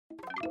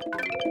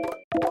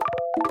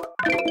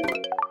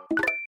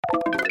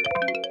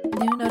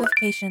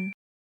notification.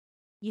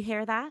 You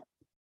hear that?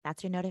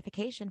 That's your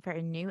notification for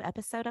a new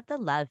episode of The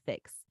Love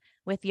Fix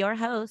with your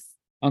hosts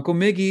Uncle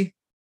Miggy,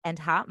 and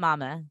Hot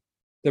Mama.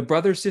 the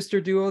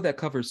brother-sister duo that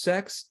covers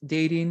sex,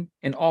 dating,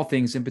 and all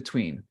things in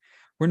between.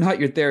 We're not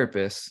your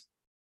therapists,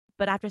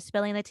 But after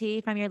spilling the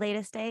tea from your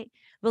latest date,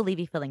 we'll leave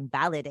you feeling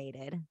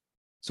validated.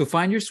 so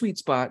find your sweet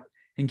spot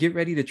and get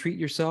ready to treat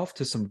yourself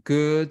to some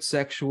good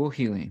sexual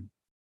healing.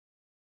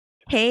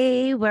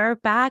 Hey, we're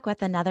back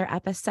with another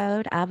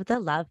episode of The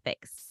Love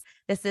Fix.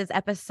 This is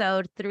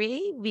episode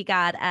 3. We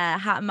got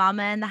Hot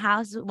Mama in the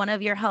house, one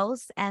of your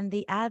hosts, and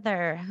the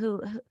other.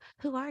 Who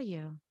are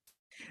you?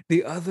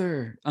 The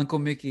other Uncle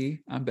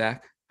Mickey, I'm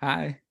back.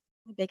 Hi.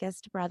 My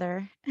biggest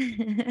brother.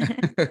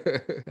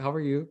 How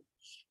are you?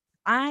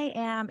 I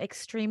am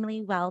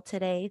extremely well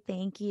today.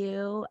 Thank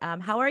you.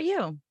 How are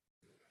you?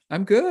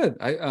 I'm good.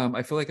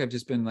 I feel like I've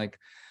just been like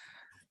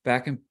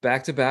back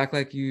to back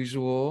like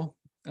usual.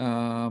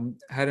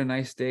 Had a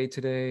nice day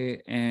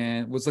today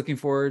and was looking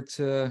forward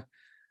to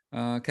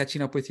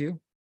catching up with you.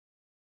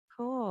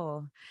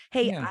 Cool.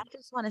 Hey, Yeah. I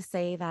just want to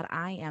say that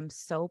I am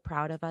so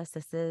proud of us.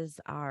 This is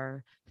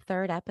our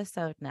 3rd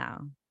episode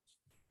now.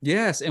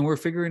 Yes, and we're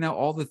figuring out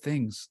all the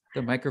things,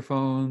 the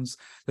microphones,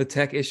 the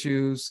tech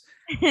issues,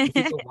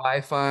 the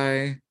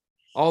Wi-Fi,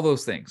 all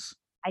those things.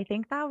 I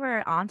think that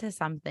we're onto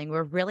something.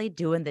 We're really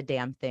doing the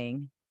damn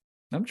thing.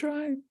 I'm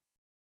trying.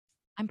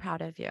 I'm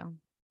proud of you.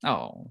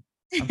 Oh,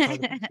 I'm proud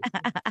of you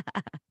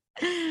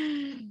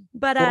too.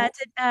 But Well,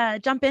 to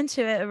jump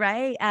into it,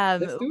 right?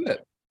 let's do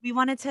it. We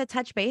wanted to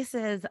touch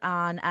bases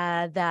on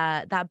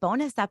that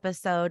bonus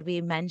episode. We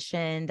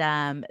mentioned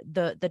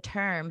the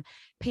term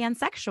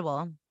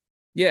pansexual.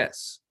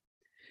 Yes.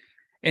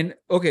 And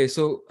okay,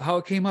 so how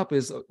it came up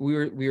is we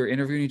were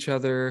interviewing each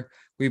other.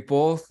 We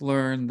both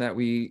learned that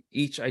we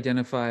each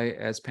identify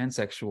as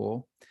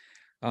pansexual,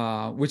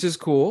 which is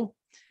cool.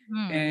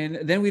 Hmm.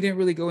 And then we didn't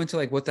really go into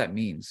like what that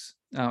means.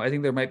 I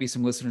think there might be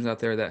some listeners out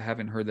there that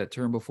haven't heard that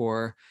term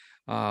before.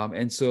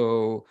 And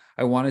so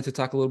I wanted to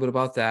talk a little bit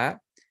about that.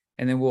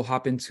 And then we'll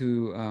hop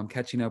into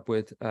catching up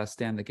with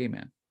Stan the Gay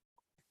Man.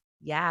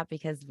 Yeah,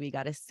 because we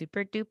got a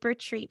super duper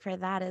treat for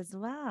that as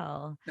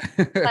well.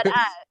 But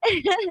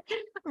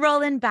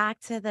rolling back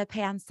to the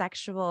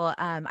pansexual,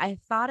 I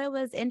thought it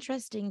was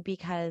interesting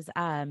because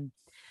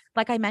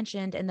like I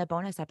mentioned in the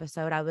bonus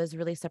episode, I was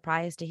really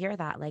surprised to hear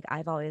that. Like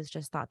I've always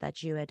just thought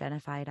that you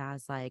identified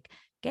as like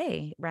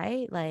gay,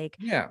 right? Like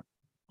Yeah.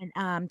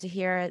 and to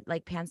hear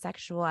like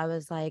pansexual, I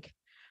was like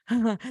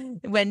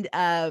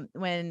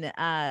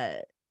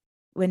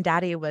when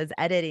daddy was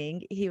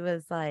editing, he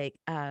was like,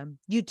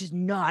 you did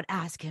not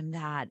ask him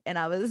that. And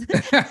I was you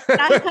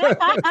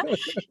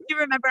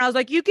remember I was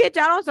like, you get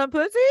down on some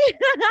pussy.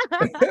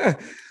 And so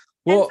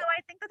Well,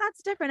 I think that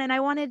that's different. And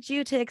I wanted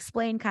you to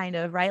explain kind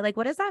of, right? Like,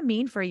 what does that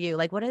mean for you?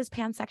 Like, what does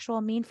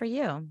pansexual mean for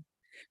you?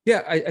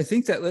 yeah, I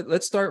think that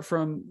let's start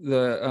from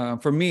the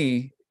for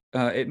me,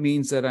 it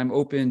means that I'm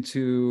open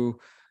to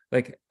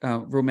like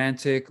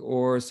romantic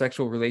or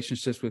sexual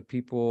relationships with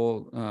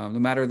people, no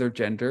matter their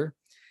gender.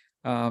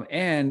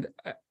 And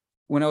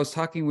when I was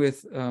talking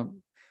with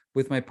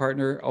my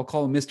partner, I'll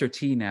call him Mr.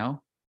 T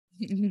now.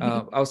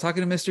 I was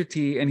talking to Mr.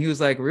 T, and he was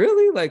like,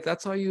 "Really? Like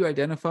that's how you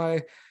identify?"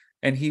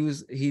 And he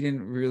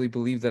didn't really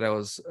believe that I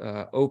was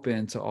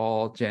open to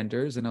all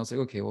genders, and I was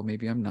like, "Okay, well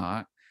maybe I'm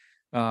not,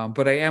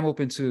 but I am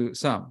open to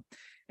some."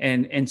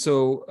 And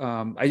so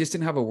I just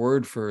didn't have a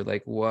word for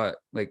like what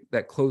like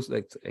that close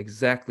like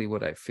exactly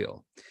what I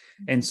feel.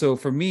 And so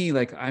for me,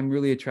 like I'm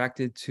really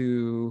attracted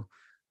to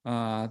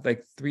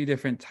like 3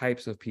 different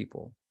types of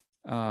people.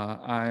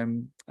 I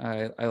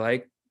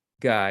like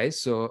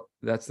guys, so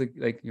that's the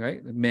like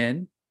right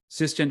men,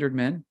 cisgendered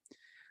men,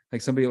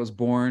 like somebody that was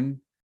born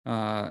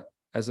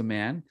as a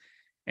man.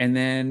 And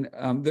then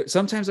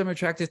sometimes I'm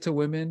attracted to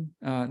women,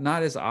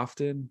 not as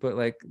often, but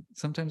like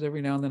sometimes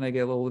every now and then I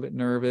get a little bit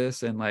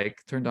nervous and like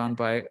turned on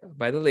by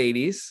the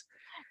ladies.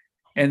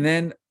 And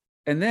then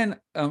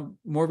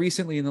more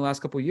recently in the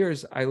last couple of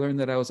years, I learned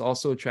that I was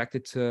also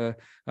attracted to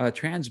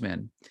trans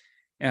men.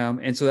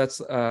 And so that's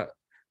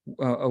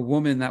a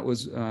woman that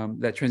was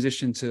that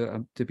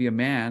transitioned to be a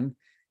man.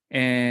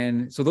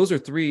 And so those are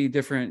 3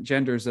 different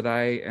genders that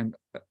I am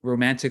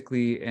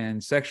romantically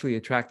and sexually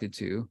attracted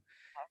to.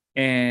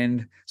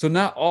 And so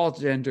not all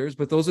genders,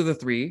 but those are the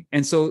 3.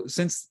 And so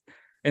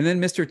and then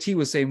Mr. T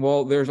was saying,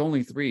 well, there's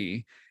only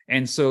 3.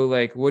 And so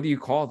like, what do you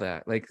call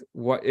that? Like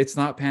what, it's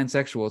not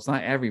pansexual. It's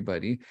not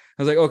everybody.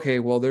 I was like, okay,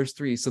 well there's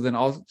 3. So then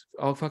I'll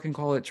fucking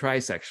call it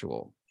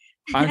trisexual.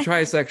 I'm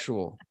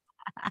trisexual.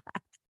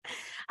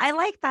 I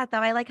like that though.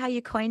 I like how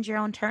you coined your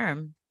own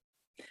term.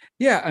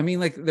 Yeah, I mean,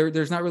 like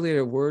there's not really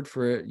a word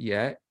for it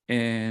yet,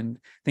 and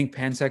I think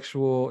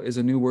pansexual is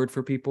a new word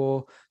for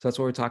people, so that's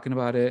why we're talking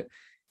about it,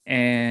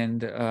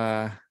 and You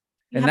and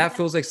have that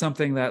feels like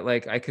something that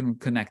like I can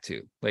connect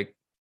to. Like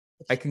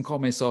I can call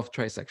myself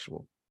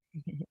trisexual.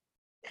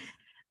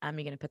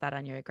 you're gonna put that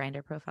on your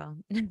Grindr profile.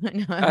 I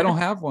No, don't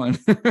have one.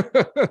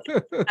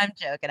 I'm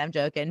joking. I'm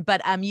joking.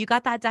 But you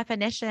got that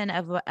definition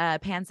of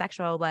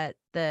pansexual, what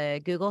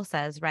the Google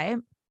says, right?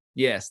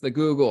 Yes, the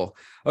Google.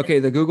 Okay,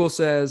 the Google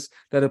says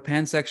that a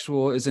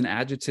pansexual is an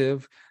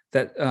adjective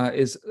that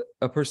is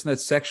a person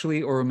that's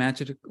sexually or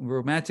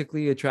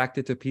romantically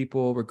attracted to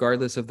people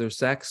regardless of their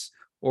sex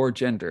or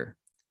gender.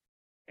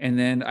 And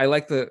then I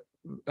like the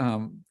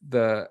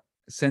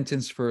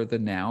sentence for the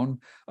noun,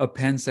 a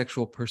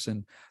pansexual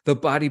person. The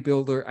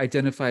bodybuilder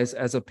identifies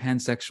as a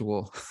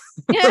pansexual.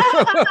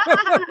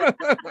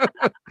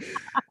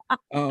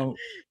 um,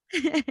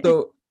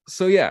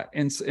 so yeah,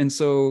 and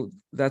so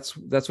that's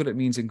what it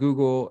means in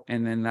Google,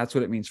 and then that's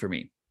what it means for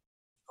me.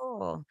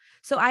 Cool.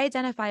 So I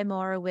identify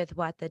more with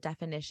what the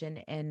definition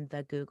in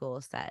the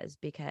Google says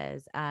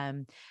because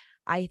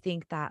I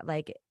think that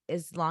like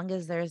as long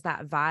as there's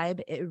that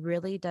vibe, it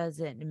really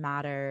doesn't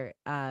matter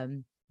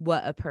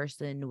what a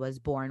person was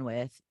born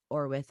with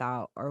or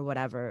without or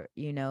whatever,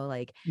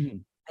 like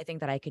Mhm. I think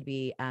that I could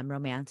be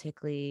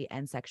romantically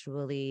and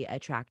sexually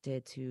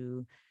attracted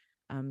to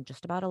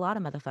just about a lot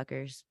of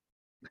motherfuckers.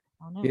 I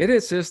don't know. Get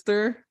it,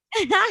 sister.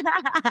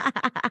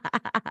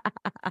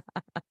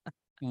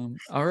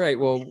 All right.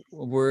 Well,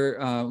 we're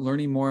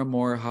learning more and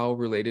more how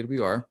related we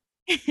are,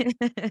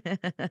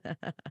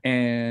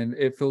 and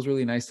it feels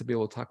really nice to be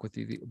able to talk with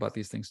you about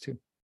these things too.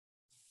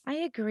 I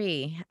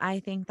agree. I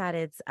think that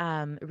it's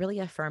really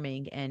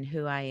affirming in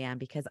who I am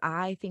because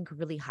I think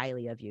really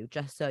highly of you,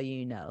 just so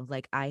you know.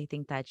 Like I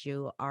think that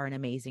you are an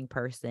amazing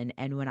person.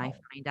 And when I Oh.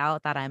 find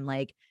out that I'm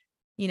like,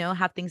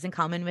 have things in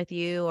common with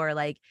you or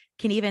like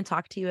can even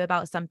talk to you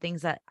about some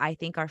things that I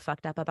think are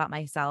fucked up about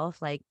myself,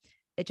 like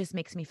it just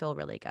makes me feel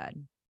really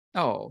good.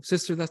 Oh,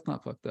 sister, that's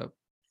not fucked up.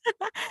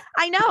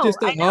 I It's know.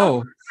 just a I know.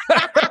 hoe.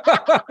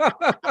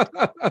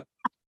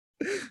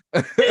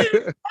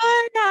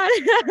 Oh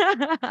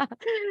my God.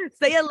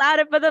 Say it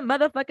louder for the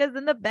motherfuckers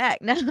in the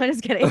back. No, I'm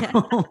just kidding.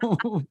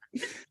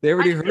 They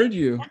already heard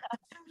you.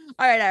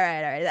 All right, all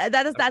right, all right.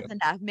 That's Okay.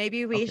 enough.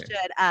 Maybe Okay.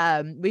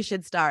 we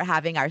should start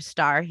having our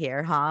star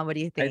here, huh? What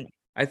do you I think?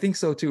 I think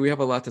so too. We have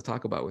a lot to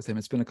talk about with him.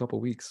 It's been a couple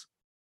weeks.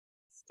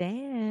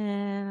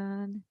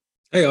 Stan.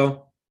 Hey,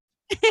 y'all.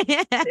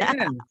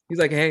 Dan. He's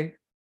like, hey.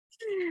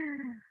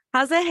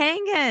 How's it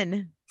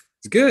hanging?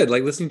 It's good.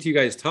 Like listening to you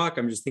guys talk,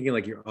 I'm just thinking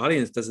like your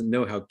audience doesn't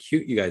know how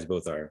cute you guys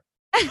both are.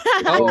 They're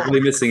Oh,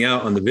 really missing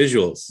out on the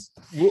visuals.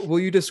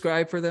 will you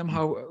describe for them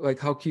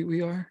how cute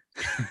we are?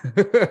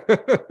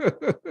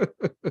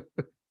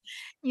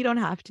 You don't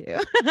have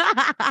to.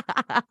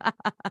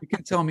 You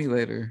can tell me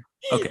later.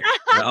 Okay,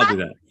 I'll do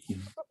that.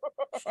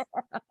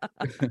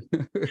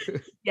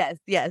 Yes,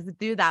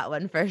 do that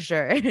one for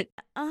sure.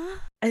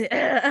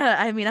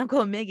 I mean,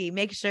 Uncle Miggy,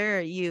 make sure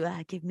you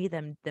give me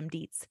them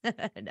deets.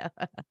 No.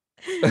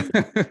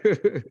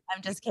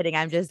 I'm just kidding.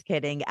 I'm just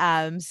kidding.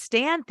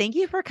 Stan, thank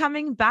you for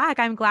coming back.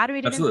 I'm glad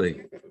we didn't Absolutely.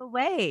 scare you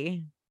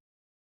away.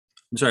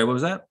 I'm sorry, what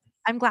was that?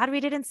 I'm glad we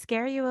didn't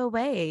scare you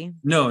away.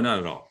 No, not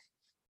at all.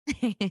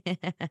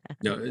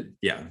 No,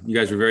 yeah, you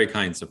guys were very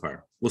kind so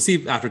far. We'll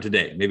see after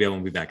today. Maybe I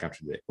won't be back after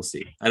today. We'll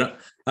see. I don't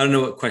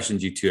know what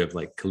questions you two have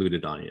like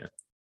colluded on yet.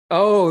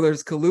 Oh,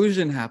 there's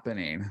collusion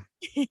happening.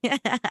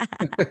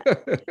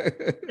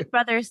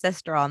 Brother,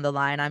 sister on the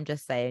line. I'm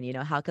just saying,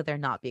 how could there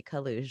not be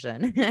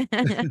collusion?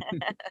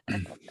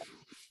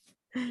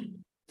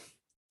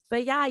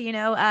 But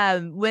yeah,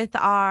 with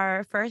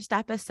our first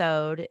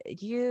episode,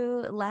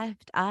 you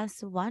left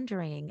us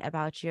wondering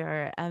about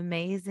your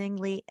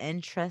amazingly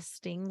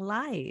interesting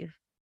life.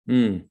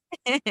 Mm.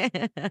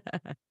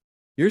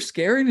 You're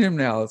scaring him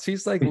now.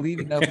 She's like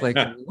leading up like,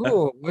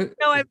 whoa, what?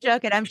 No, I'm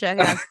joking. I'm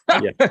joking.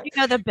 Yeah. You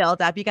know the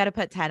build up. You got to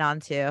put 10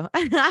 on too.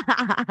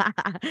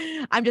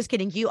 I'm just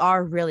kidding. You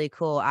are really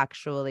cool,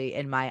 actually,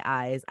 in my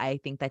eyes. I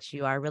think that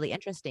you are really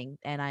interesting,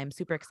 and I'm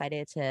super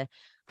excited to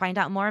find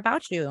out more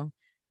about you.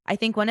 I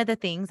think one of the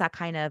things that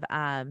kind of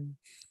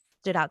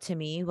stood out to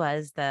me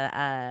was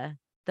the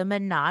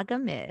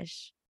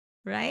monogamish,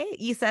 right?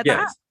 You said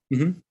that? Yes.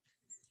 Mm-hmm.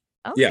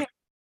 Okay. Yeah.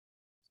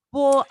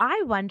 Well,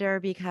 I wonder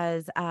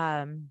because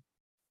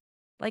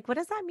like what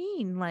does that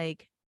mean?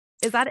 Like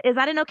is that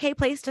an okay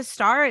place to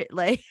start?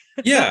 Like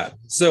Yeah.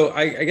 So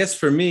I guess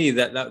for me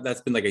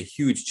that's been like a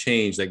huge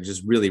change, like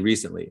just really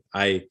recently.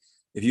 If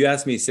you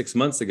asked me 6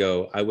 months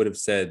ago, I would have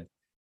said,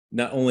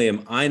 not only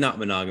am I not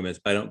monogamous,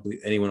 but I don't believe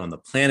anyone on the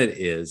planet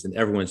is, and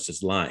everyone's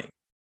just lying.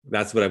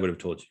 That's what I would have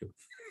told you.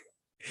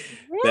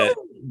 That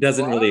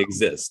doesn't really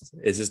exist.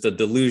 It's just a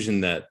delusion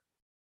that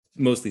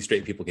mostly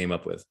straight people came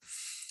up with.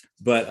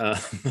 But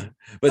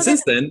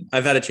since then,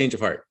 I've had a change of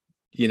heart,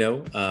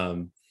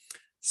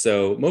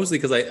 so mostly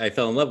because I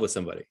fell in love with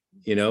somebody,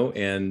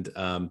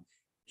 and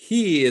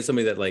he is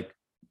somebody that like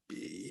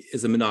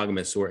is a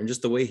monogamous sort, and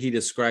just the way he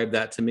described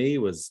that to me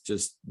was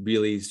just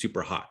really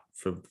super hot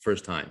for the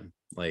first time.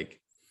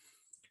 Like,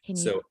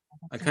 so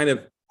I kind of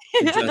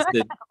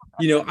adjusted,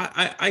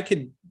 I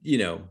could,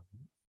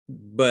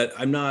 but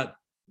I'm not,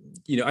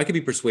 I could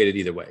be persuaded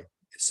either way.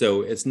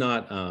 So it's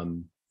not,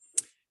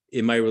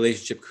 in my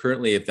relationship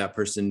currently, if that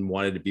person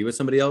wanted to be with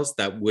somebody else,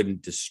 that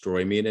wouldn't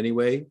destroy me in any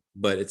way.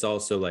 But it's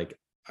also like,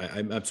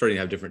 I'm starting to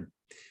have different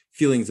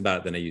feelings about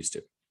it than I used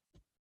to.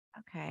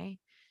 Okay.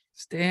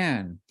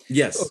 Stan.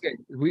 Yes. Okay,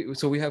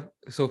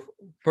 so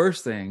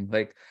first thing,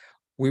 like,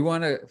 we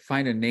want to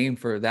find a name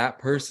for that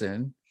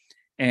person,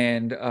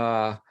 and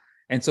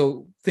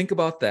so think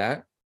about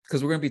that,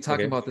 because we're going to be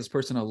talking Okay. about this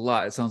person a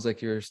lot. It sounds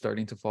like you're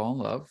starting to fall in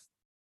love,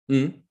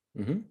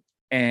 Mm-hmm. Mm-hmm.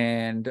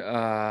 and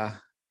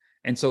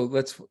so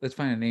let's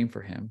find a name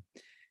for him.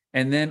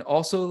 And then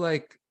also,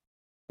 like,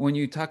 when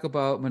you talk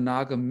about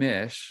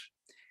monogamish,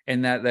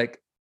 and that,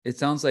 like, it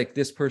sounds like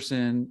this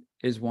person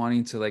is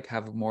wanting to, like,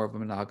 have more of a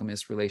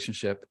monogamous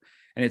relationship,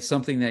 and it's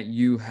something that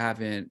you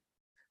haven't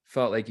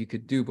felt like you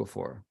could do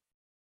before.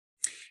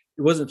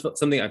 It wasn't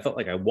something I felt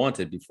like I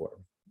wanted before,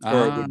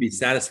 or it Ah, would be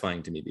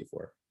satisfying to me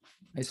before.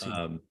 I see.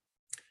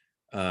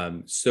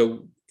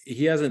 So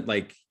he hasn't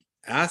like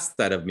asked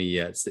that of me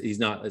yet. So he's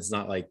not. It's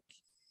not like,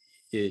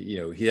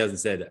 he hasn't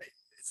said.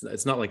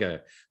 It's not like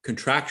a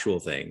contractual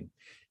thing.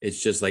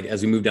 It's just like,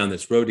 as we move down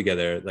this road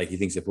together, like, he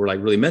thinks if we're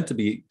like really meant to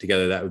be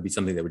together, that would be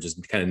something that would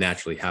just kind of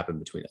naturally happen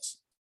between us.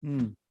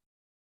 Hmm.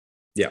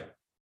 Yeah.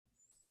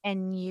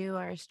 And you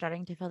are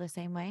starting to feel the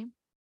same way?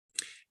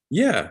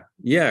 Yeah.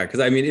 Yeah. Because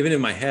I mean, even in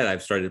my head,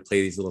 I've started to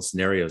play these little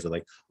scenarios of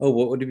like, oh,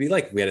 what would it be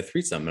like if we had a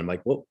threesome? And I'm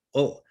like, well,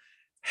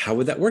 how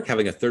would that work?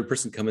 Having a third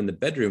person come in the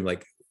bedroom,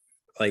 like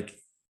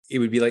it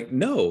would be like,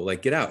 no,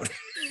 like, get out.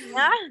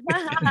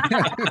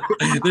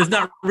 There's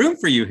not room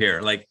for you here.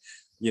 Like,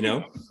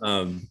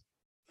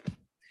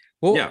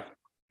 Well, yeah.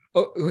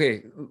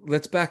 okay,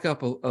 let's back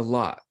up a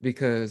lot,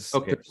 because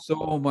Okay. there's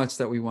so much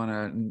that we want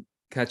to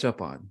catch up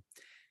on.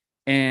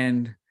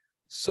 And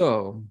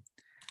so,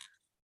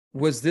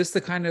 was this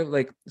the kind of,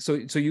 like, so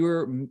you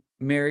were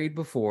married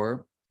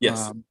before?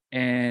 Yes.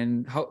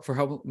 And for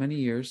how many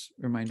years?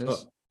 Remind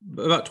us.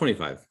 About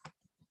 25.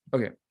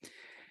 Okay.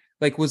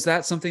 Like, was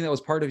that something that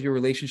was part of your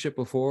relationship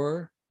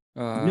before?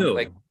 No.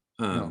 Like,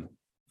 no.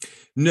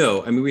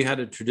 No. I mean, we had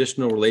a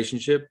traditional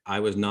relationship.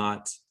 I was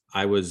not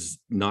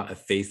a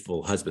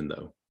faithful husband,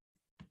 though.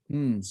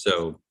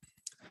 So,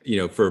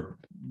 for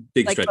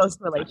big like stretches. most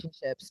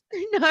relationships.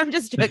 No, I'm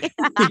just joking.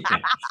 Yeah.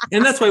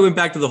 And that's why I went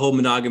back to the whole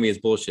monogamy is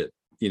bullshit,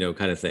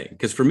 kind of thing.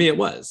 Because for me, it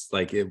was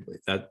like,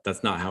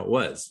 that's not how it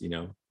was,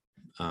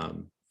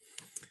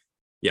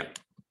 yeah.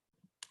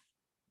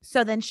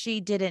 So then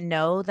she didn't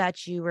know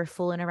that you were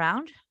fooling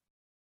around?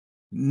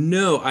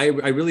 No, I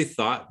really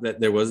thought that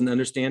there was an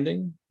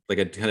understanding, like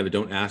a kind of a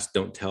don't ask,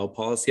 don't tell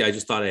policy. I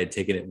just thought I had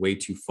taken it way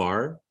too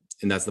far.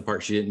 And that's the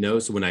part she didn't know.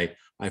 So when I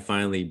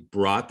finally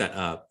brought that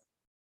up,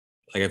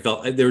 like, I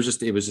felt it was just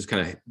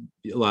kind of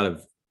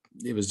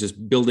it was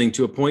just building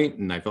to a point,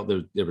 and I felt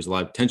there was a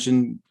lot of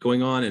tension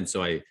going on. And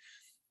so I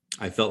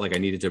felt like I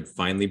needed to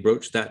finally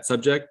broach that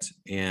subject.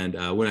 And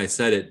when I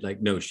said it,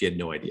 like, no, she had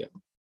no idea.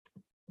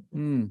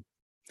 How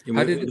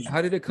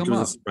did it come up? It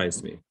was a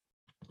surprise to me.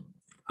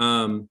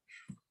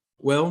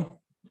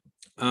 Well,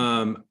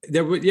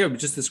 there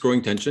was just this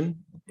growing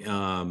tension.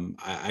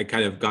 I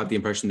kind of got the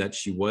impression that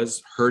she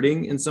was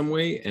hurting in some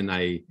way, and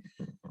I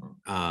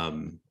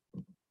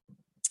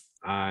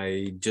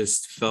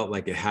just felt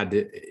like it had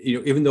to,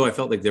 even though I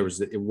felt like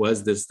it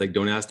was this like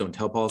don't ask, don't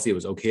tell policy. It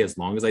was okay as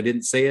long as I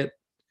didn't say it.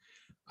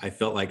 I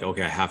felt like,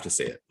 okay, I have to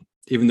say it,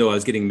 even though I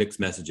was getting mixed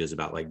messages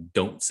about like,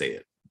 don't say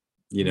it,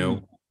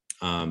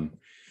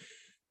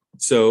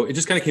 so it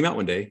just kind of came out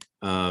one day.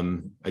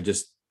 I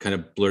just kind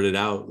of blurted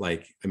out,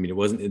 like, I mean, it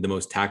wasn't the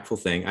most tactful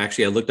thing.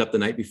 Actually, I looked up the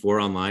night before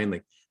online,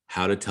 like,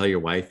 how to tell your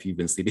wife you've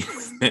been sleeping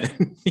with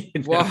men.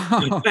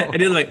 Wow. I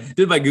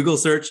did my Google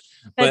search,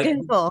 but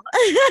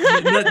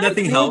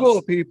nothing helped.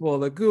 Google, people,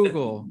 the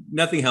Google.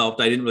 Nothing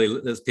helped. I didn't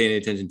really pay any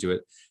attention to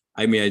it.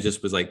 I mean, I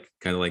just was like,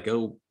 kind of like,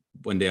 oh,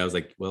 one day I was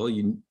like, well,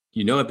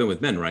 I've been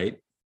with men, right?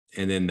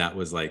 And then that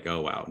was like,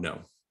 oh, wow, no.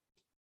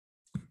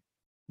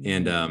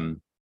 And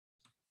then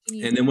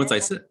once I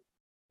said,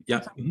 yeah.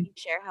 Can you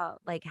share how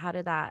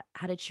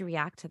did she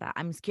react to that?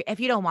 I'm scared. If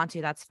you don't want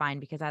to, that's fine,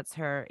 because that's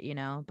her,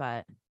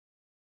 but.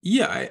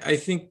 Yeah, I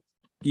think,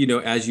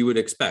 as you would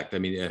expect. I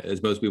mean,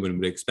 as most women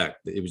would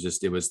expect, it was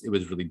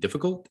really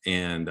difficult.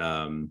 And,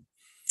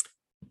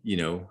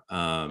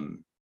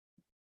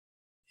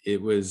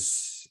 it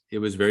was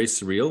very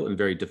surreal and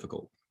very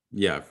difficult.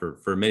 Yeah,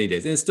 for many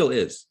days. And it still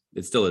is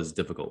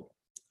difficult.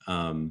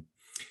 Because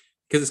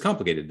it's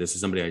complicated. This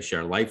is somebody I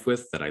share life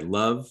with, that I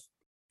love.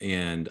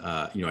 And,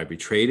 I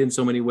betrayed in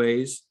so many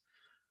ways.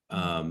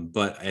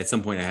 But at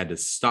some point I had to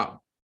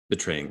stop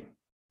betraying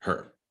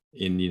her.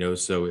 And,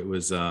 so it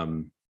was,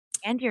 and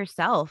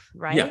yourself,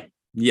 right?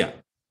 Yeah.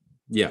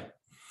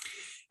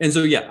 And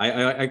so, yeah,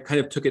 I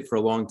kind of took it for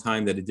a long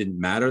time that it didn't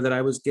matter that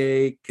I was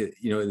gay. It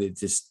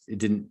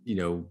didn't,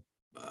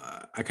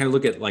 I kind of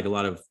look at like a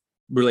lot of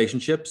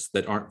relationships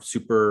that aren't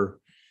super,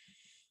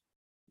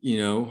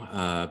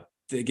 they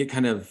get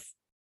kind of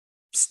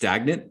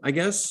stagnant, I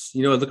guess. I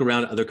look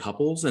around at other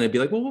couples and I'd be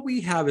like, well, what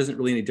we have isn't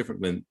really any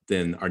different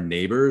than our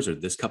neighbors or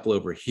this couple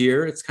over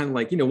here. It's kind of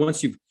like,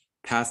 once you've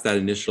passed that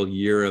initial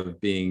year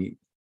of being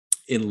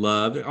in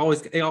love,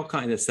 it all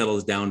kind of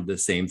settles down to the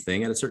same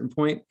thing at a certain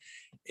point.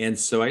 And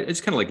so I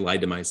just kind of like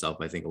lied to myself,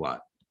 I think, a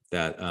lot,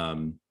 that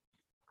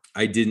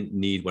I didn't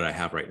need what I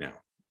have right now.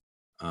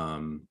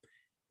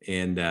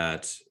 and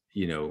that,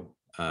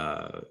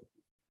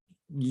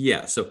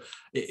 yeah. So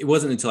it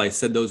wasn't until I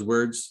said those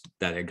words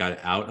that it got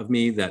out of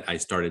me that I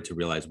started to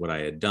realize what I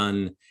had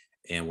done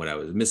and what I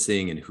was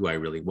missing and who I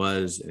really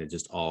was. And it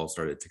just all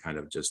started to kind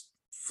of just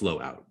flow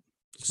out.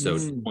 So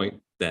to the Mm.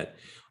 point that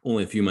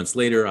only a few months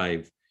later,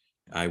 I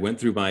went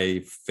through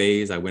my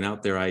phase. I went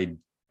out there, I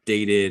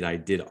dated, I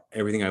did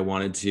everything I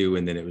wanted to.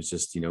 And then it was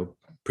just,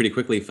 pretty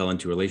quickly fell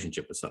into a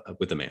relationship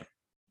with a man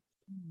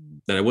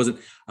that I wasn't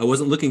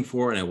looking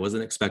for and I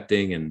wasn't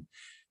expecting. And,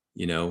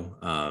 you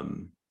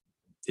know,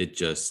 it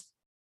just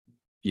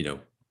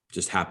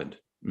happened.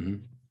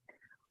 Mhm.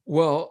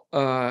 Well,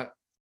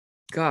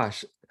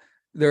 gosh,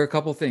 there are a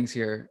couple things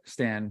here,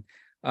 Stan.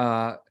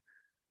 How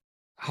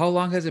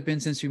long has it been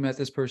since you met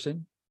this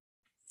person?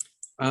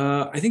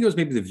 I think it was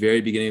maybe the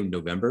very beginning of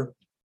November.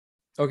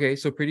 Okay,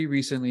 so pretty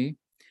recently.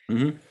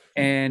 Mhm.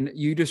 And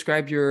you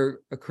described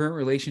your current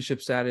relationship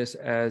status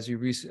as you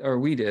recently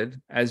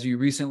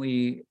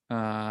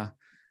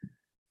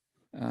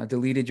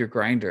deleted your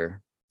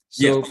Grinder.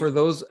 So Yeah. for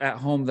those at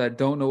home that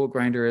don't know what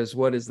Grinder is,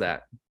 what is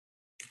that?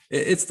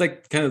 It's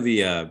like kind of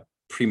the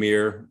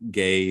premier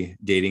gay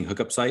dating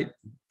hookup site.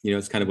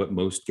 It's kind of what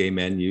most gay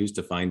men use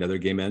to find other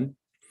gay men.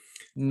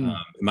 Mm.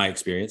 In my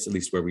experience, at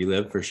least where we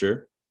live, for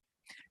sure.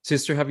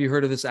 Sister, have you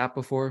heard of this app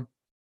before?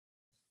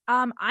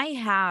 I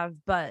have,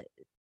 but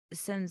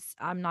since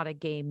I'm not a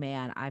gay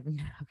man, I've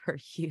never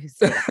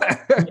used it.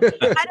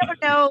 I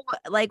don't know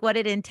like what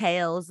it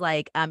entails.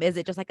 Like, is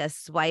it just like a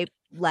swipe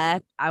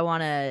left? I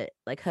want to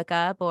like hook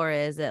up, or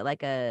is it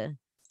like a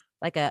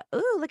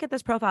ooh, look at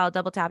this profile,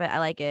 double tap it. I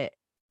like it.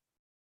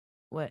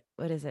 What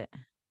is it?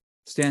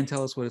 Stan,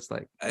 tell us what it's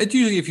like. It's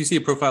usually if you see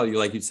a profile you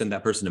like, you'd send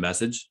that person a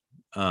message.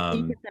 You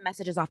can send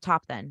messages off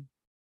top then.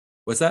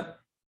 What's that?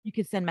 You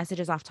could send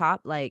messages off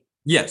top, like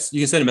Yes,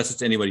 you can send a message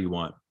to anybody you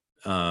want.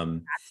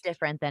 that's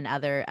different than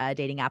other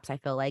dating apps. I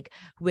feel like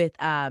with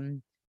I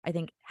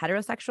think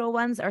heterosexual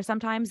ones, or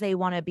sometimes they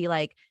want to be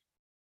like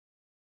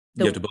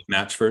You have to both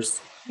match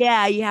first.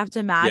 yeah, you have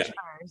to match Yeah.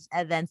 first,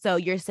 and then so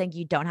you're saying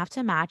you don't have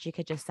to match. You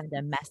could just send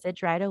a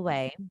message right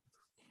away.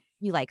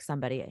 You like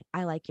somebody,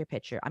 I like your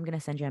picture. I'm gonna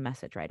send you a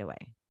message right away.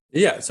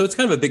 Yeah, so it's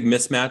kind of a big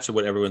mismatch of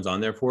what everyone's on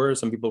there for.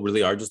 Some people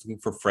really are just looking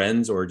for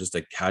friends or just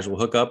a casual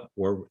hookup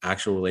or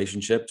actual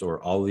relationships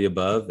or all of the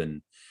above.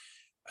 And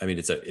I mean,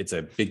 it's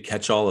a big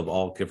catch-all of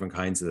all different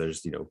kinds. So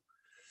there's,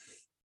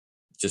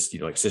 just,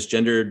 like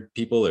cisgendered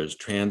people, there's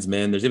trans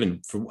men, there's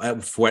even for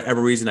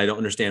whatever reason, I don't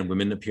understand,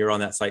 women appear on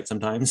that site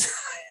sometimes.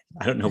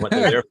 I don't know what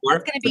they're there for.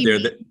 That's gonna be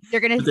me. They're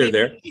gonna they're say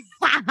there.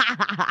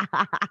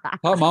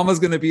 Hot Mama's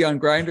gonna be on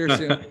Grinder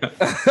soon.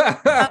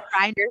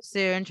 Grinder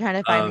soon, trying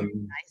to find a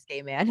nice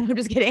gay man. I'm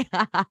just kidding.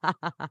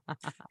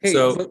 Hey,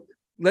 So,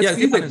 let's yeah,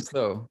 be honest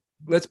though.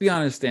 Let's be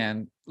honest,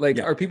 Stan. Like,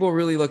 Yeah. are people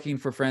really looking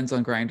for friends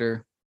on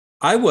Grinder?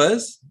 I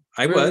was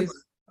Really?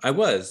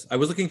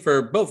 looking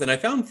for both, and I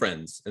found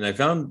friends, and I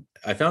found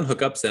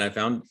hookups, and I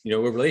found, a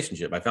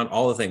relationship. I found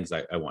all the things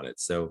I wanted.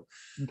 So,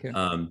 Okay.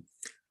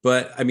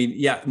 but I mean,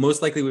 yeah,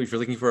 most likely if you're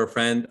looking for a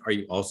friend, are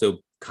you also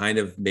kind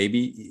of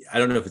maybe, I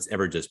don't know if it's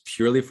ever just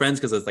purely friends,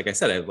 because it's like I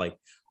said,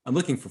 I'm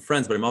looking for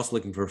friends, but I'm also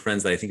looking for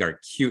friends that I think are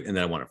cute and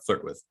that I want to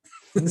flirt with.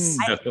 I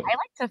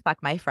like to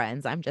fuck my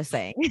friends. I'm just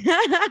saying.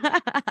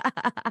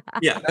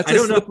 Yeah, that's a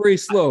slippery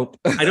slope.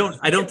 I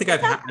don't think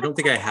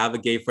I have a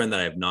gay friend that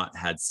I have not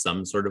had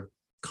some sort of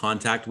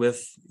contact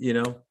with.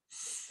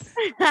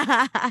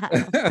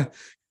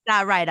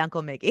 Not right,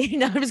 Uncle Mickey.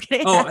 No, I'm just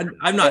kidding. Oh,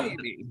 I'm not.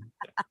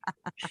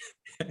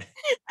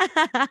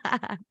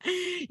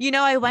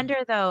 I wonder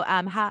though,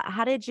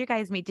 how did you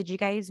guys meet? Did you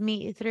guys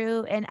meet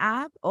through an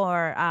app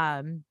or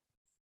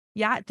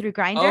through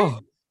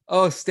Grindr?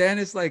 Oh, Stan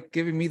is like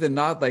giving me the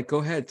nod, like, go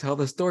ahead, tell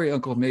the story,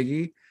 Uncle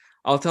Miggy.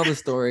 I'll tell the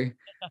story.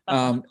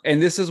 And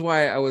this is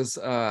why I was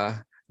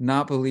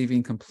not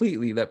believing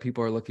completely that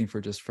people are looking for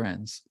just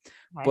friends.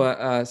 Okay.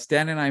 But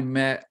Stan and I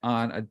met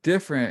on a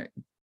different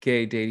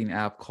gay dating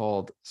app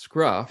called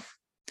Scruff.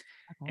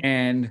 Okay.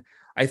 And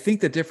I think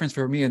the difference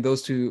for me in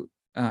those two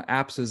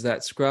apps is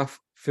that Scruff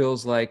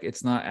feels like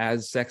it's not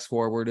as sex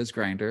forward as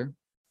Grindr.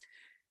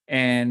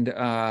 And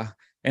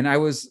I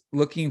was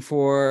looking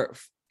for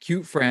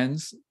cute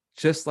friends,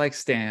 just like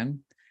Stan,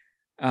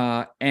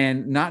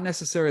 and not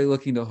necessarily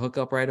looking to hook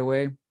up right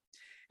away.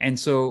 And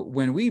so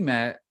when we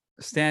met,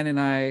 Stan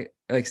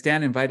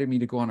invited me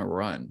to go on a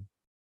run.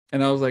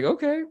 And I was like,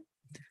 okay,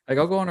 like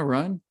I'll go on a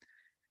run.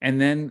 And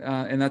then,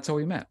 and that's how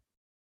we met.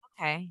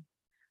 Okay.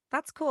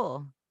 That's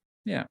cool.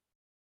 Yeah.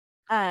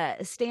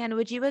 Stan,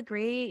 would you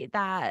agree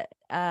that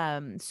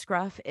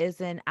Scruff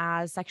isn't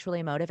as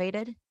sexually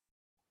motivated?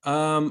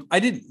 I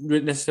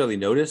didn't necessarily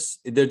notice.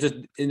 There just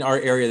in our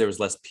area there was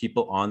less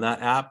people on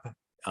that app.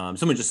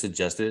 Someone just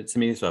suggested it to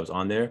me, so I was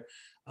on there.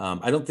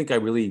 I don't think I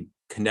really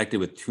connected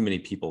with too many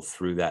people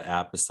through that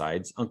app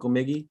besides Uncle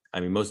Miggy. I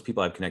mean, most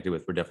people I've connected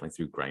with were definitely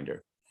through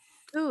Grindr.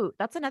 Ooh,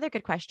 that's another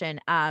good question.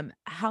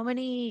 How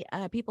many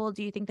people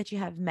do you think that you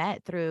have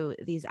met through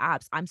these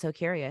apps? I'm so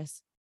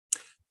curious.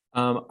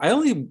 I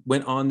only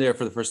went on there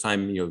for the first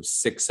time,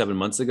 6-7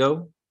 months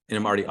ago, and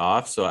I'm already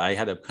off. So I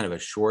had a kind of a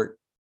short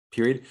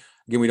period.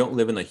 Again, we don't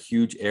live in a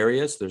huge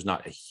area, so there's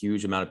not a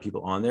huge amount of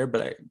people on there,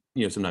 but I,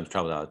 sometimes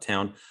travel out of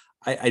town.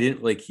 I didn't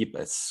really keep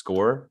a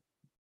score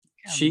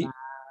Come sheet,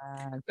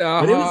 on. but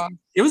Uh-huh.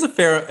 it was a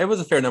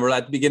fair number.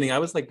 At the beginning, I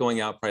was like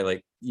going out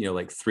probably like,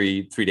 like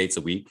three dates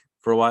a week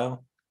for a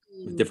while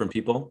with Ooh, different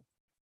people.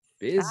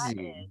 that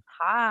Busy. is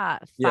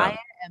hot. Yeah. Fire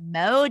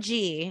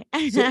emoji.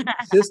 So,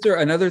 sister,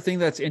 another thing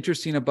that's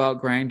interesting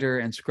about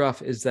Grindr and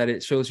Scruff is that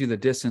it shows you the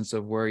distance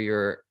of where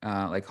you're,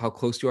 like how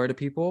close you are to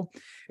people.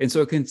 And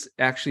so it can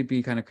actually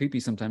be kind of creepy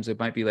sometimes. It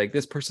might be like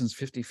this person's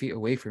 50 feet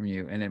away from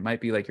you, and it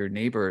might be like your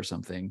neighbor or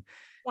something.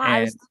 Yeah,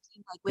 I was And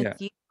thinking like yeah.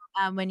 with you,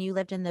 when you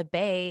lived in the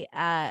Bay,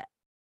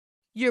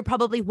 you're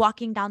probably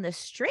walking down the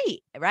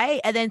street,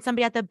 right? And then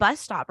somebody at the bus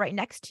stop right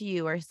next to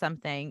you or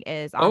something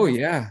is on Oh, this.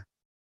 yeah.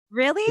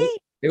 Really?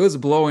 It was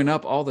blowing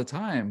up all the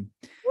time.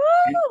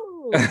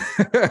 Woo!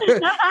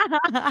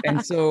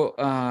 And so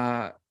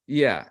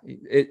yeah,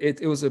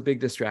 it was a big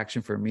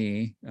distraction for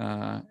me.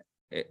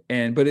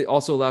 But it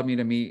also allowed me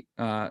to meet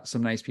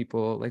some nice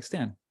people like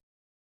Stan.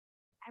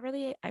 I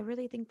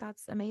really think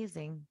that's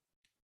amazing.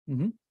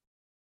 Hmm.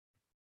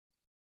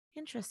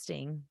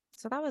 Interesting.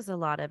 So that was a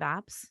lot of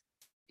apps.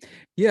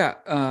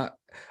 Yeah.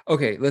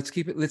 Okay, let's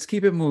keep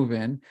it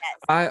moving.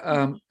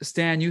 Yes.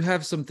 Stan, you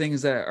have some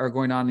things that are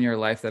going on in your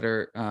life that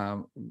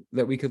are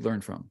that we could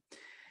learn from.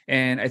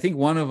 And I think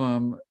one of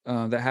them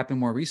that happened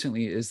more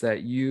recently is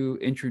that you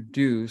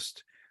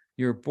introduced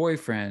your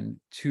boyfriend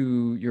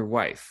to your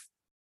wife.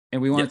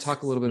 And we want to Yes.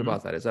 talk a little bit Mhm.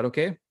 about that. Is that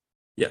okay?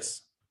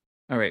 Yes.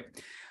 All right.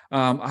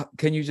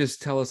 Can you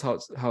just tell us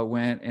how it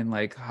went, and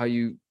like how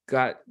you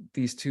got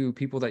these two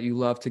people that you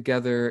love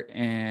together,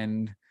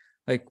 and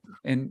like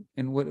and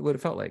what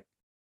it felt like?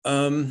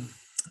 I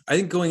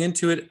think going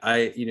into it,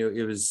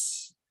 it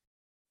was,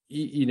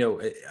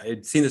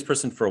 I'd seen this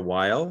person for a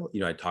while.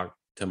 I talked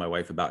to my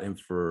wife about him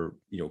for,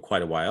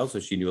 quite a while. So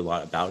she knew a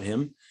lot about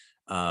him.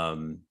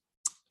 Um,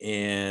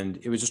 and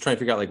it was just trying to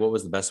figure out like what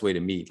was the best way to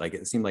meet. Like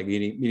it seemed like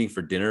meeting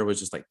for dinner was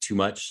just like too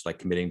much, like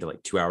committing to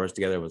like 2 hours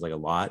together was like a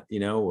lot,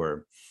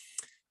 so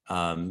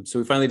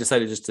we finally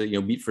decided just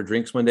to, meet for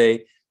drinks one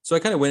day. So I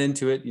kind of went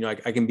into it,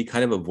 I can be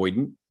kind of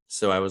avoidant.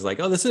 So I was like,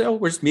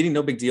 we're just meeting,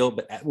 no big deal.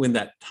 But when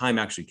that time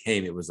actually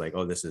came, it was like,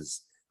 oh, this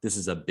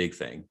is a big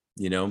thing,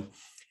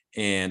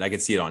 and I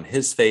could see it on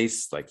his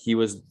face. Like he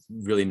was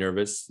really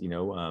nervous,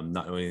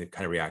 not knowing the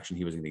kind of reaction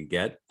he was going to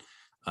get.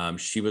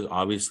 She was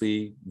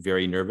obviously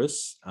very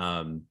nervous.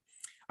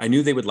 I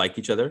knew they would like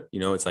each other.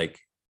 It's like,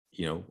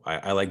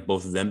 I like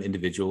both of them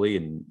individually.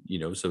 And,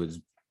 so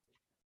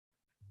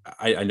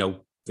I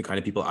know the kind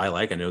of people I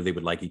like. I know they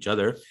would like each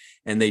other,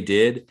 and they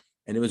did.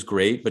 And it was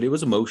great, but it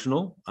was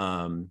emotional.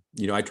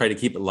 I tried to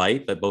keep it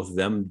light, but both of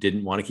them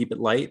didn't want to keep it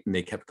light, and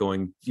they kept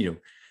going,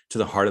 to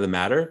the heart of the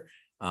matter.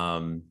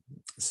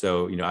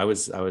 So, I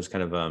was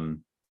kind of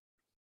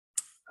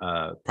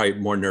probably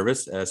more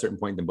nervous at a certain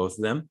point than both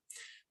of them,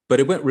 but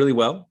it went really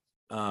well.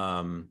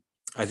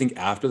 I think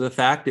after the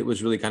fact, it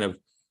was really kind of,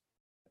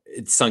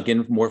 it sunk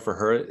in more for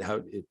her, how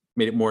it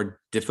made it more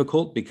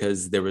difficult,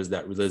 because there was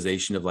that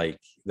realization of like,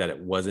 that I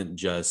wasn't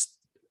just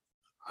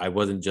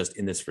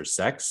in this for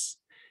sex.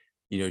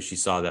 She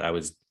saw that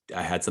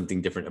I had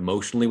something different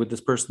emotionally with this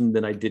person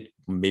than I did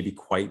maybe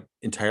quite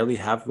entirely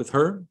have with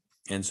her.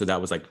 And so that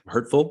was like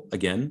hurtful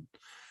again.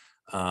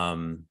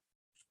 Or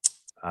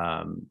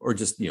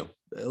just,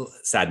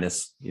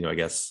 sadness, I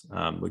guess,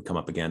 would come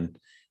up again.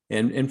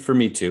 And for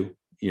me too,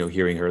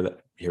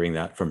 hearing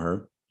that from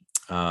her.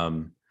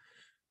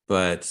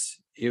 But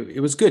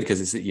it was good,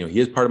 because it's, he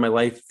is part of my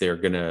life.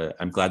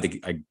 I'm glad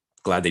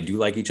they do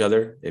like each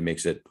other. It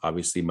makes it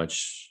obviously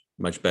much,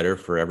 much better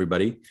for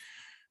everybody.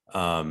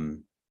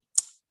 And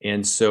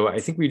so I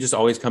think we just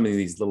always come in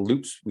these little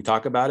loops. We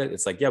talk about it.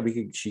 It's like, yeah,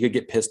 she could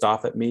get pissed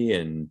off at me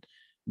and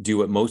do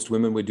what most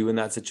women would do in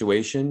that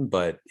situation.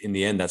 But in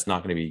the end, that's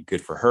not going to be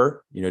good for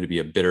her, to be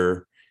a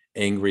bitter,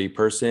 angry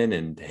person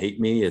and hate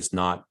me. It's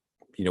not,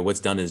 what's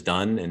done is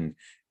done. And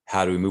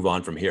how do we move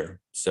on from here?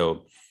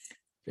 So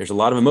there's a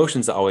lot of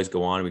emotions that always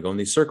go on. We go in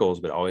these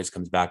circles, but it always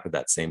comes back to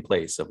that same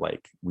place of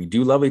like, we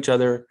do love each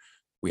other.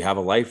 We have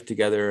a life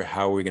together.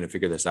 How are we going to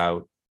figure this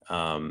out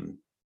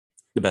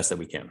the best that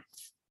we can?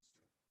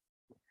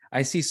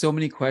 I see so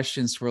many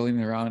questions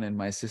swirling around in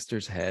my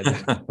sister's head.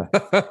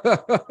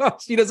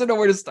 She doesn't know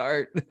where to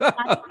start.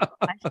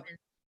 Questions,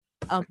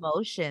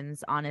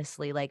 emotions,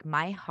 honestly. Like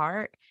my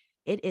heart,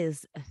 it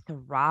is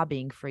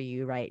throbbing for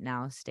you right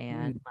now,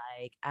 Stan.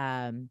 Like,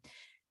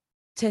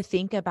 to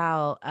think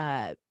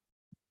about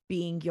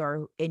being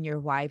in your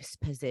wife's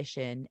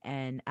position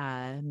and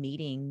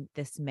meeting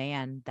this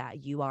man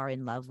that you are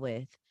in love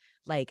with,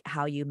 like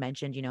how you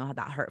mentioned, how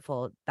that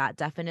hurtful, that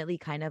definitely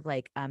kind of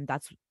like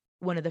that's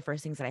one of the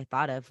first things that I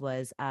thought of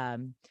was I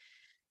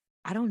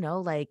don't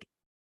know, like,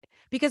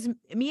 because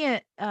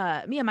me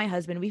and my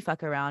husband, we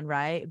fuck around,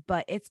 right?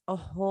 But it's a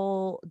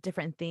whole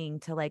different thing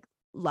to like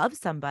love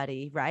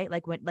somebody, right?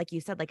 Like when, like you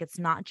said, like it's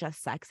not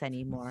just sex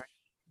anymore.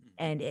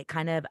 And it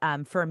kind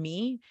of for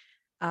me,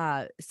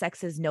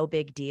 sex is no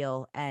big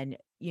deal. And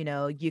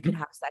you can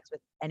have sex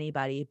with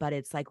anybody, but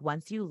it's like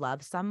once you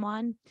love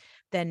someone,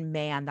 then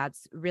man,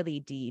 that's really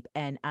deep.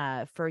 And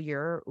for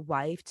your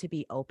wife to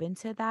be open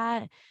to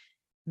that,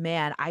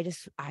 man, I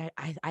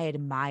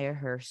admire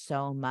her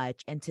so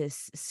much, and to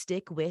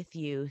stick with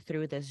you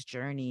through this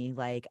journey,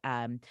 like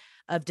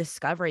of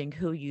discovering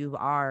who you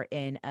are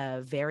in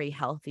a very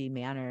healthy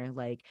manner.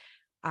 Like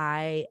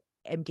I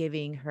am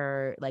giving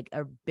her like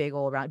a big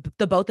old round,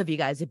 the both of you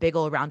guys, a big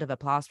old round of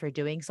applause for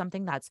doing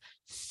something that's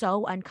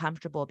so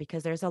uncomfortable,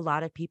 because there's a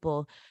lot of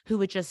people who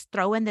would just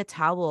throw in the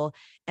towel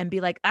and be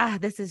like,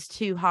 this is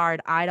too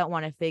hard, I don't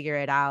want to figure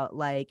it out.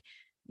 Like,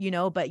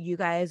 but you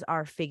guys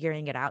are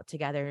figuring it out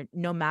together,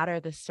 no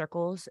matter the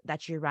circles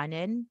that you run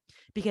in,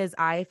 because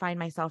I find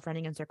myself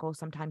running in circles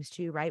sometimes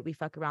too, right? We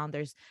fuck around.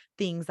 There's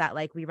things that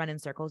like we run in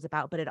circles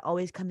about, but it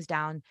always comes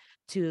down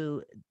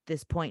to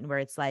this point where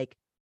it's like,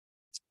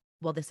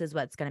 well, this is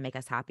what's going to make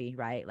us happy,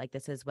 right? Like,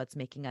 this is what's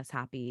making us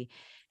happy.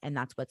 And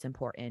that's what's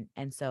important.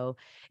 And so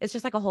it's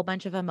just like a whole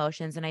bunch of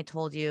emotions. And I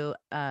told you,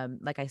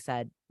 like I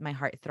said, my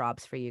heart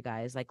throbs for you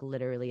guys. Like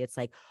literally, it's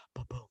like,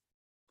 boom, boom,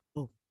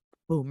 boom,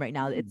 boom. Right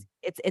now,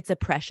 it's a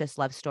precious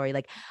love story.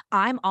 Like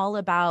I'm all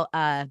about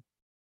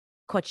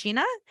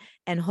cochina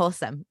and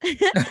wholesome.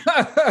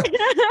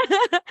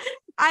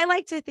 I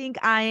like to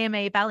think I am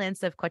a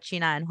balance of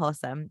cochina and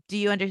wholesome. Do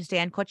you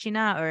understand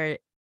cochina or?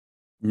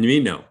 Me,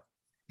 no.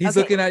 He's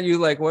looking at you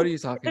like, what are you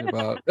talking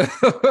about?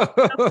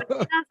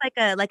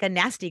 like a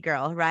nasty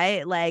girl,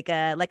 right? Like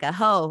a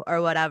hoe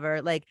or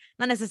whatever. Like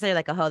not necessarily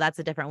like a hoe, that's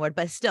a different word,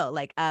 but still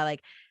like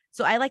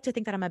so I like to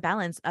think that I'm a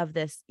balance of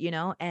this,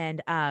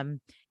 and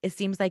it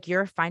seems like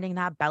you're finding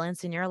that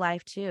balance in your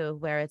life too,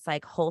 where it's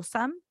like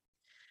wholesome,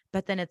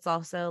 but then it's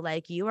also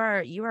like you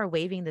are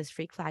waving this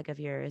freak flag of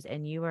yours,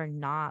 and you are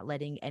not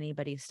letting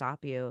anybody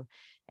stop you.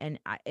 And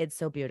it's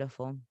so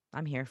beautiful.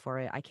 I'm here for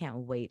it. I can't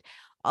wait.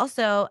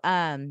 Also,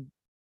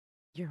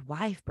 your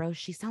wife, bro,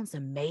 she sounds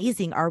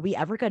amazing. Are we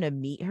ever going to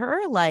meet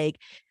her? Like,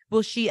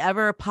 will she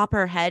ever pop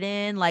her head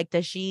in? Like,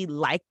 does she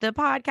like the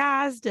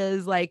podcast?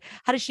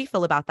 How does she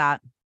feel about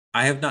that?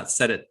 I have not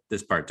said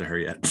this part to her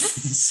yet.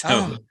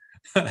 So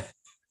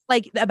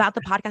like about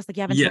the podcast, like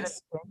you haven't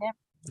yes. told her it?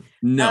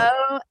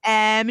 No.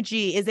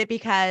 OMG. Is it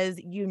because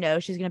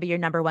she's going to be your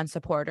number one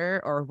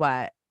supporter or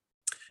what?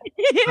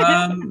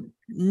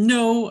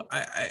 No,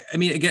 I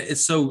mean, again,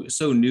 it's so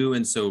new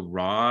and so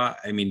raw.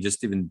 I mean,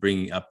 just even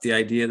bringing up the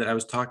idea that I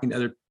was talking to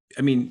other,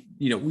 I mean,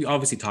 we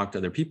obviously talked to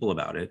other people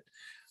about it.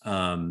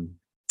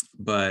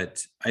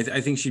 But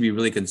I think she'd be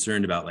really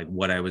concerned about like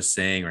what I was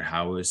saying or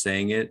how I was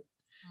saying it.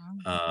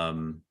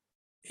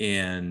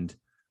 And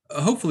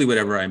hopefully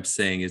whatever I'm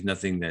saying is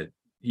nothing that,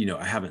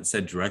 I haven't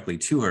said directly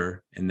to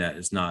her, and that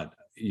is not,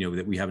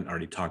 that we haven't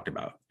already talked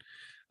about.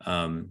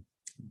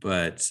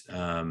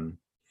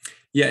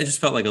 Yeah, it just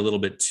felt like a little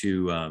bit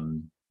too,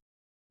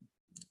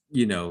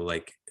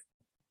 like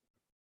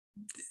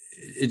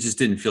it just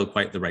didn't feel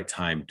quite the right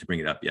time to bring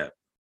it up yet.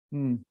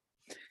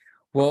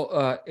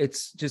 Well,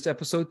 it's just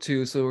episode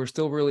 2, so we're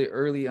still really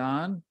early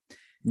on.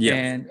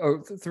 Yeah.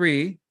 Or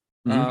 3.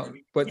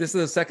 But this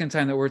is the second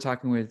time that we're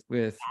talking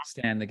with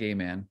Stan, the gay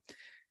man.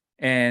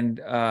 And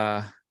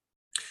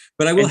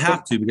but I will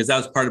have to, because that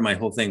was part of my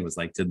whole thing, was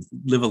like to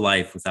live a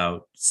life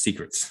without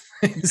secrets.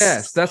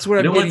 Yes, that's what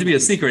I don't want it to be a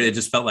secret. It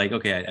just felt like,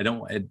 okay, I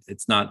don't,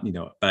 it's not,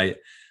 but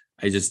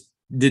I just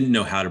didn't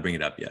know how to bring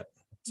it up yet.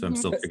 So I'm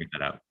still figuring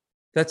that out.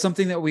 That's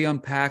something that we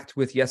unpacked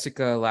with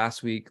Jessica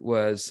last week,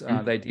 was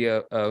the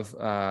idea of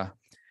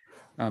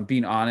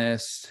being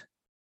honest,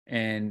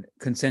 and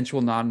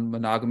consensual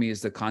non-monogamy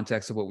is the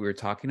context of what we were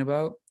talking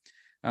about.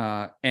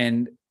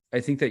 And I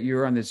think that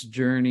you're on this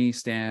journey,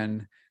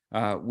 Stan,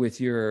 with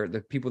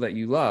the people that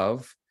you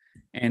love,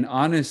 and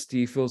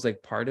honesty feels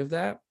like part of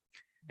that.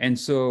 And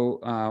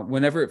so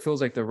whenever it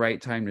feels like the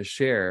right time to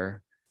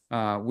share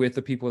with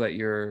the people that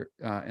you're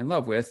in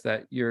love with,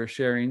 that you're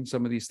sharing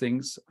some of these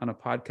things on a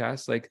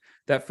podcast, like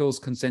that feels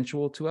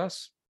consensual to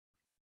us,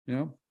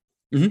 Yeah.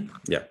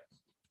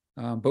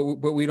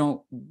 But we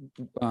don't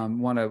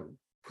want to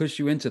push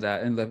you into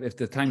that, and if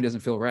the time doesn't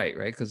feel right,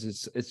 because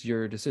it's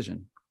your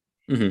decision.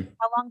 How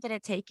long did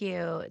it take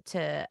you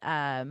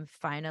to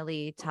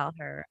finally tell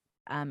her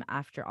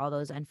after all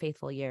those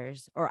unfaithful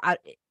years? Or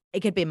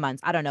it could be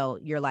months, I don't know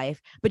your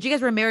life, but you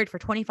guys were married for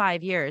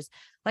 25 years.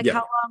 Like,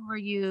 how long were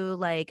you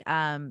like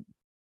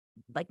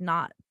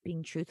not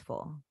being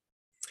truthful?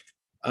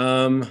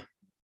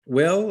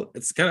 Well,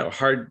 it's kind of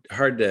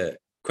hard to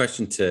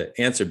question to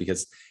answer,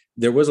 because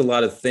there was a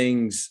lot of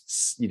things,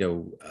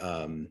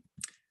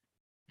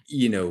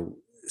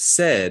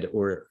 said,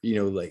 or,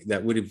 like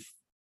that would have,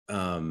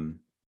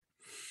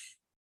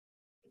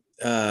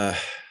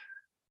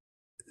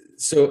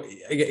 so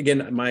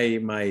again,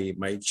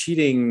 my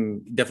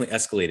cheating definitely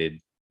escalated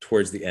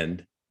towards the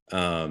end.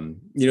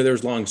 There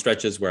was long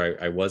stretches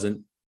where I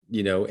wasn't,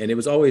 and it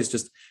was always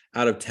just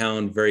out of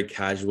town, very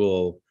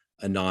casual,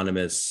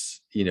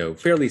 anonymous,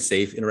 fairly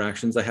safe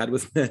interactions I had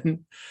with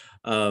men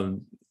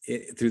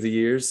through the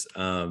years.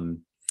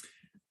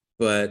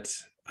 But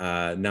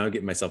now I'm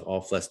getting myself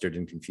all flustered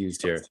and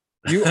confused here.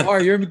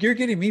 You're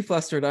getting me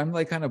flustered. I'm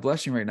like kind of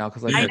blushing right now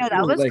because I'm I like, know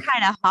that ooh, was like,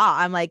 kind of hot.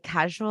 I'm like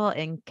casual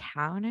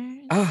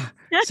encounters.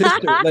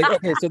 sister, like,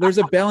 okay, so there's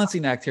a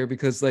balancing act here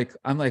because like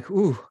I'm like,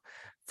 ooh,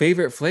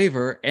 favorite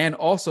flavor, and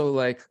also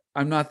like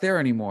I'm not there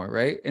anymore,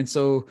 right? And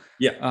so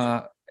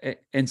Yeah.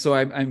 and so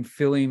I'm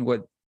feeling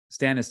what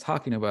Stan is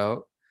talking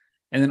about,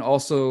 and then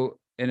also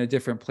in a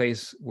different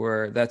place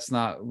where that's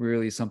not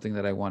really something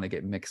that I want to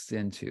get mixed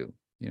into,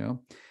 you know.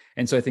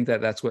 And so I think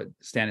that that's what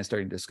Stan is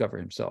starting to discover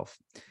himself.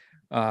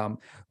 um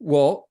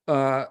well,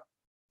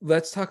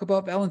 let's talk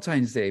about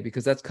Valentine's Day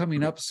because that's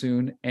coming up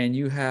soon, and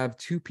you have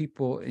two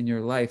people in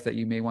your life that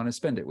you may want to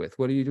spend it with.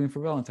 What are you doing for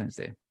Valentine's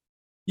Day?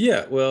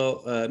 Yeah,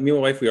 well, me and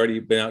my wife, we already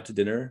been out to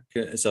dinner,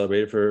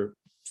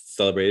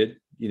 celebrated,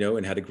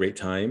 and had a great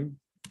time.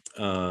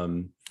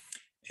 Um,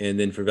 and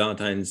then for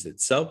Valentine's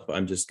itself,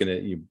 I'm just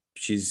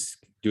she's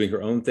doing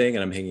her own thing,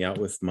 and I'm hanging out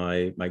with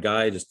my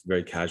guy, just a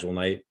very casual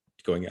night,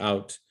 going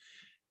out,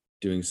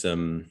 doing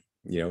some,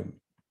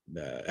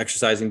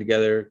 exercising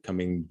together,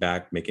 coming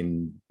back,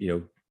 making,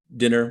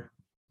 dinner,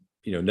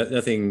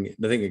 nothing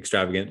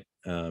extravagant,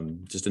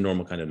 just a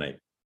normal kind of night.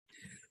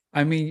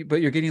 I mean,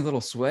 but you're getting a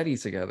little sweaty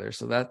together,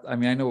 so that, I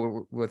mean, I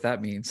know what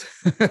that means.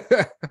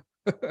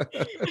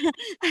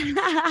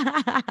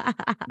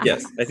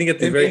 Yes, I think at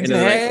the It very means end of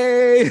the night,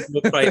 hey.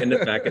 we'll probably end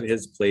up back at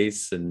his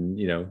place, and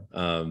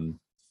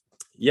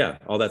yeah,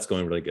 all that's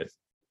going really good.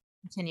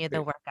 Continue the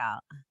Great.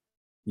 workout.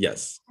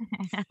 Yes,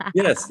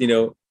 yes,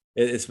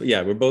 it's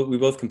yeah. We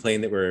both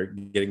complain that we're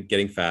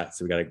getting fat,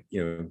 so we got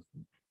to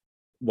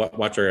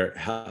watch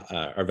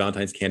our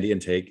Valentine's candy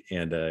intake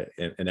and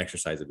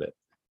exercise a bit.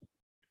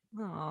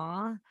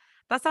 Aw,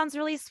 that sounds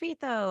really sweet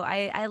though.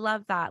 I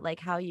love that, like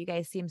how you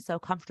guys seem so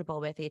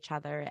comfortable with each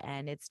other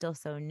and it's still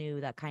so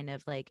new. That kind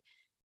of like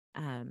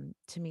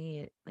to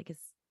me like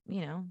it's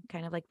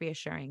kind of like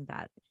reassuring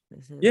that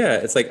this is Yeah,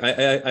 it's like I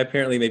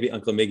apparently maybe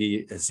Uncle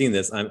Miggy has seen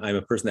this. I'm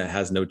a person that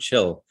has no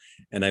chill,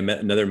 and I met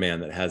another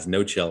man that has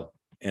no chill,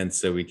 and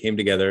so we came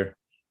together,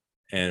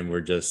 and we're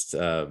just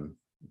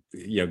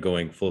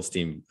going full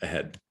steam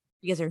ahead.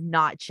 you guys are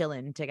not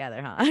chilling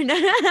together,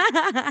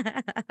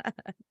 huh?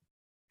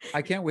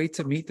 I can't wait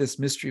to meet this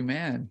mystery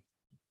man.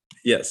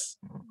 Yes.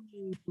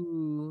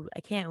 Ooh,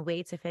 I can't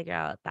wait to figure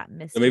out that So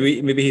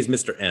mystery. maybe he's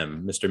Mr.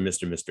 M, Mr.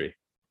 Mystery.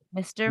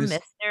 Mr. Mis-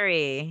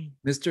 Mystery.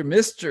 Mr.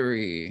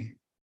 Mystery.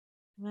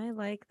 I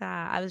like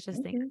that. I was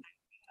just thinking, Okay.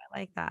 I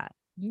like that.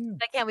 Yeah.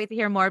 I can't wait to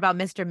hear more about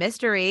Mr.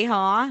 Mystery,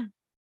 huh?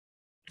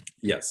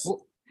 Yes.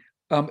 Well,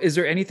 is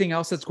there anything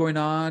else that's going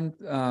on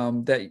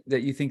that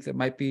you think that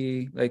might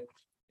be like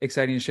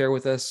exciting to share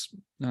with us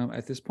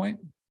at this point?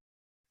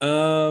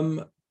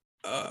 Um,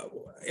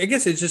 I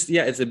guess it's just,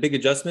 yeah, it's a big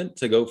adjustment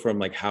to go from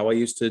like how I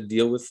used to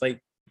deal with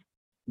like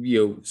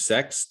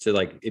sex to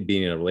like it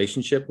being in a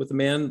relationship with a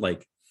man,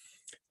 like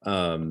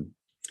really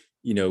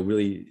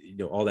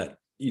all that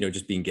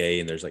just being gay,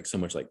 and there's like so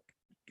much like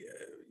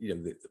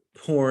the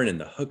porn and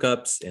the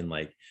hookups, and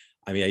like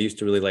I mean I used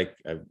to really like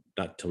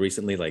not till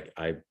recently, like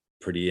I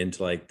pretty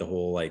into like the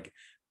whole like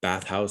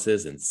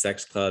bathhouses and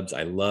sex clubs.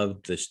 I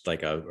loved this,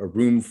 like a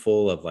room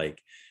full of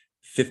like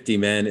 50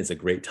 men is a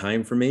great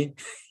time for me,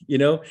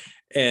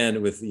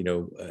 and with you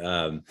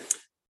know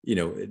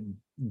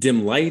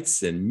dim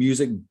lights and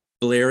music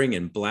blaring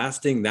and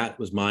blasting, that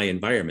was my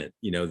environment,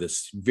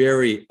 this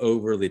very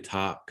over the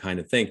top kind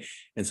of thing.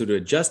 And so to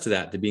adjust to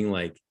that, to being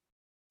like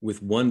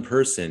with one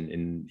person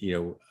in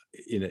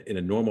in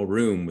a normal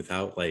room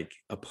without like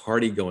a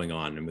party going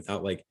on and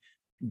without like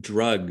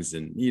drugs,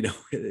 and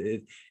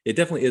it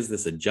definitely is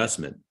this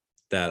adjustment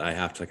that I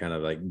have to kind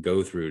of like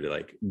go through to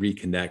like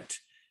reconnect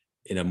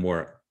in a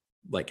more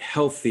like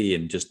healthy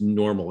and just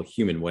normal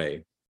human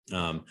way.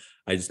 I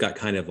just got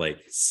kind of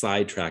like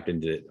sidetracked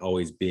into it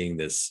always being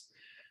this,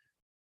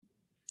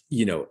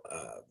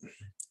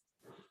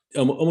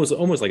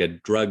 almost like a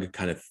drug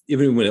kind of,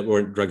 even when it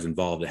weren't drugs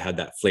involved, it had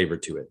that flavor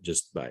to it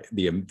just by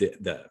the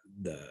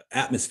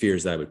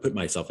atmospheres that I would put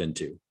myself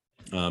into.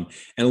 And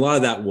a lot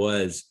of that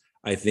was,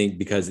 I think,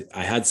 because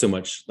I had so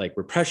much like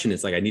repression,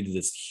 it's like I needed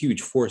this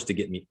huge force to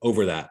get me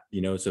over that,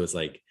 so it's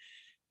like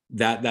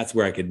that's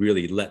where I could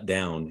really let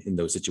down in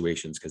those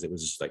situations, because it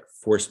was just like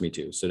forced me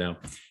to. So now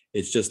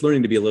it's just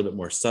learning to be a little bit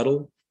more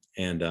subtle,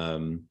 and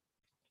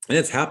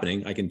it's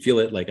happening. I can feel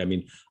it. Like, I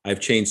mean, I've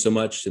changed so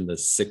much in the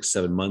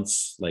 6-7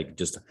 months. Like,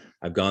 just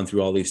I've gone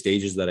through all these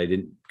stages that I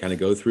didn't kind of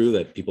go through,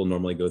 that people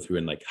normally go through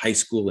in like high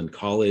school and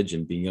college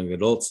and being young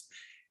adults.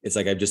 It's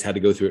like I've just had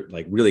to go through it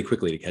like really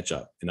quickly to catch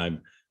up, and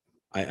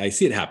I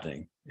see it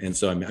happening, and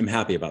so I'm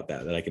happy about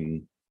that. That I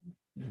can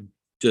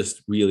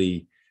just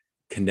really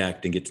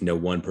connect and get to know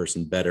one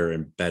person better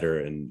and better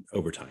and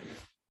over time.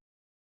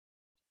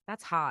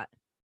 That's hot.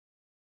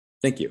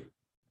 Thank you.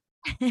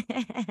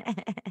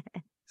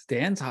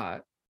 Stan's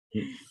hot.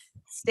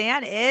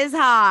 Stan is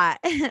hot.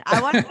 I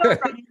want to go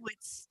running with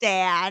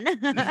Stan.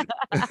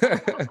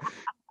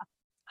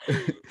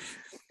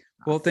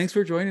 Well, thanks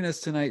for joining us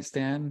tonight,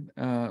 Stan.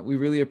 We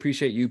really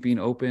appreciate you being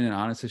open and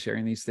honest to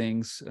sharing these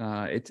things.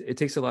 It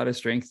takes a lot of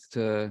strength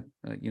to,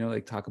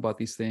 like talk about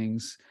these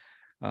things.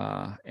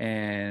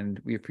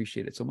 And we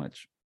appreciate it so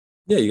much.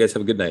 Yeah, you guys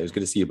have a good night. It was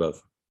good to see you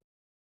both.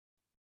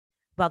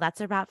 Well,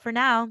 that's a wrap for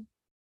now.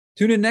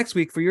 Tune in next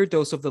week for your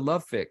dose of the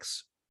love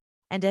fix.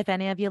 And if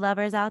any of you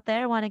lovers out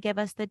there want to give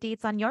us the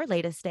deets on your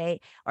latest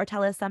date or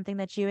tell us something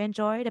that you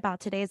enjoyed about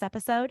today's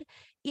episode,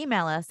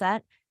 email us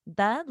at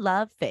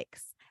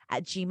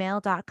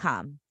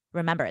thelovefix@gmail.com.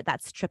 Remember,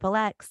 that's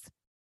XXX.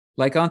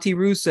 Like Auntie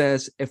Rue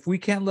says, if we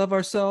can't love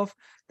ourselves,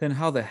 then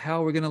how the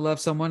hell are we going to love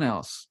someone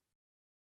else?